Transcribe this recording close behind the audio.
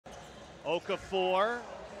Okafor,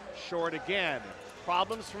 short again.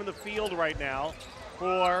 Problems from the field right now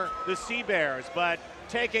for the Sea Bears, but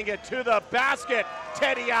taking it to the basket.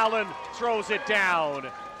 Teddy Allen throws it down,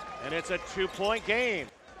 and it's a 2-point game.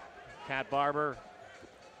 Cat Barber,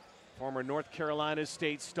 former North Carolina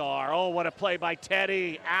State star. Oh, what a play by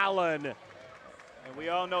Teddy Allen. And we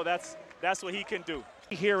all know that's what he can do.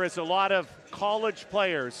 Here is a lot of college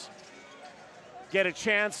players get a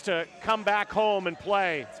chance to come back home and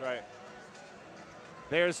play. That's right.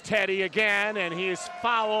 There's Teddy again, and he is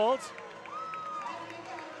fouled.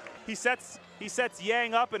 He sets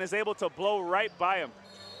Yang up and is able to blow right by him.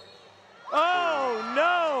 Oh,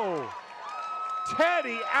 no!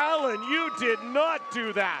 Teddy Allen, you did not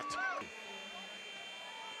do that.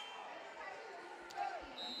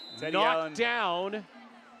 Teddy Knocked Allen down.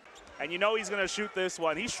 And you know he's going to shoot this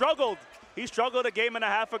one. He struggled. He struggled a game and a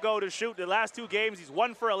half ago to shoot. The last 2 games, he's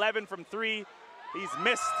 1 for 11 from 3. He's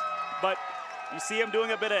missed, but you see him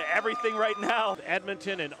doing a bit of everything right now.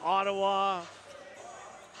 Edmonton and Ottawa.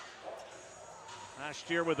 Last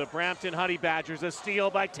year with the Brampton Honey Badgers, a steal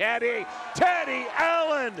by Teddy. Teddy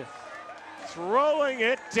Allen throwing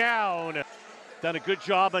it down. Done a good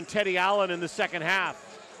job on Teddy Allen in the second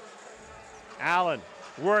half. Allen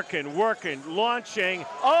working, launching.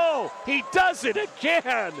 Oh, he does it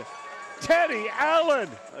again. Teddy Allen.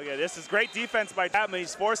 Okay, this is great defense by Chapman.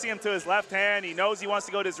 He's forcing him to his left hand. He knows he wants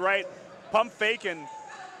to go to his right. Pump faking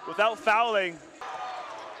without fouling.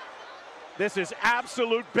 This is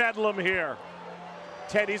absolute bedlam here.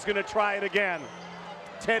 Teddy's gonna try it again.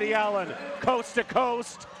 Teddy Allen, coast to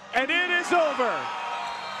coast, and it is over.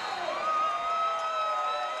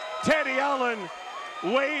 Teddy Allen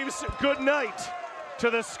waves goodnight to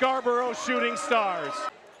the Scarborough Shooting Stars.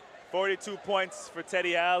 42 points for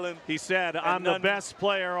Teddy Allen. He said, I'm the best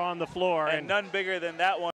player on the floor. And none bigger than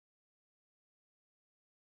that one.